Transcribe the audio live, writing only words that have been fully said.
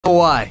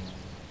Why?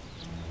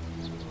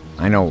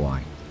 I know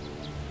why.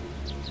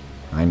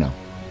 I know.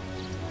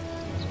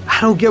 I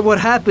don't get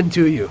what happened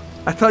to you.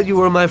 I thought you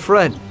were my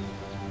friend.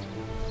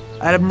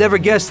 I'd have never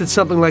guessed that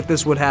something like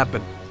this would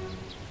happen.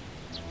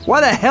 Why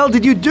the hell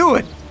did you do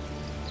it?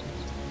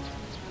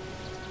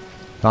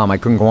 Tom, I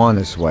couldn't go on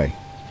this way.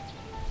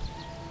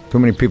 Too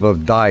many people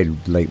have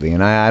died lately,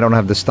 and I don't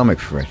have the stomach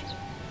for it.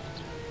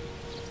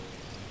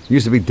 It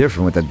used to be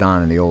different with the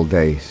Don in the old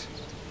days.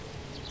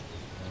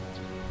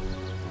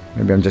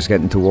 Maybe I'm just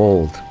getting too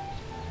old.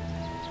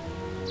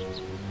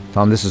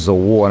 Tom, this is a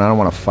war, and I don't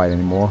want to fight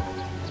anymore.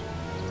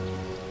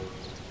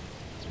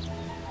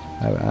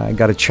 I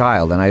got a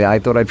child, and I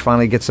thought I'd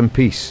finally get some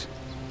peace.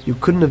 You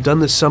couldn't have done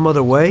this some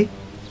other way?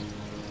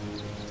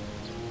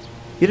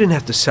 You didn't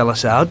have to sell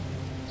us out.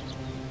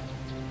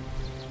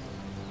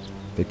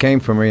 They came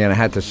for me, and I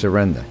had to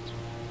surrender.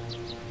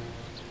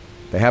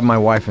 They have my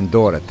wife and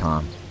daughter,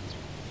 Tom.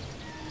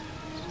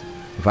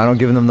 If I don't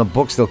give them the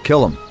books, they'll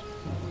kill them.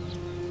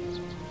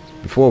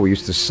 Before, we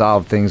used to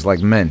solve things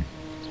like men.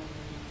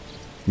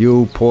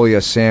 You, Paulie,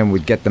 or Sam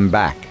would get them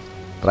back.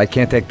 But I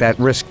can't take that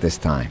risk this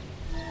time.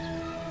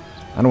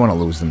 I don't want to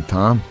lose them,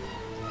 Tom.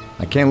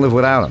 I can't live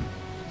without them.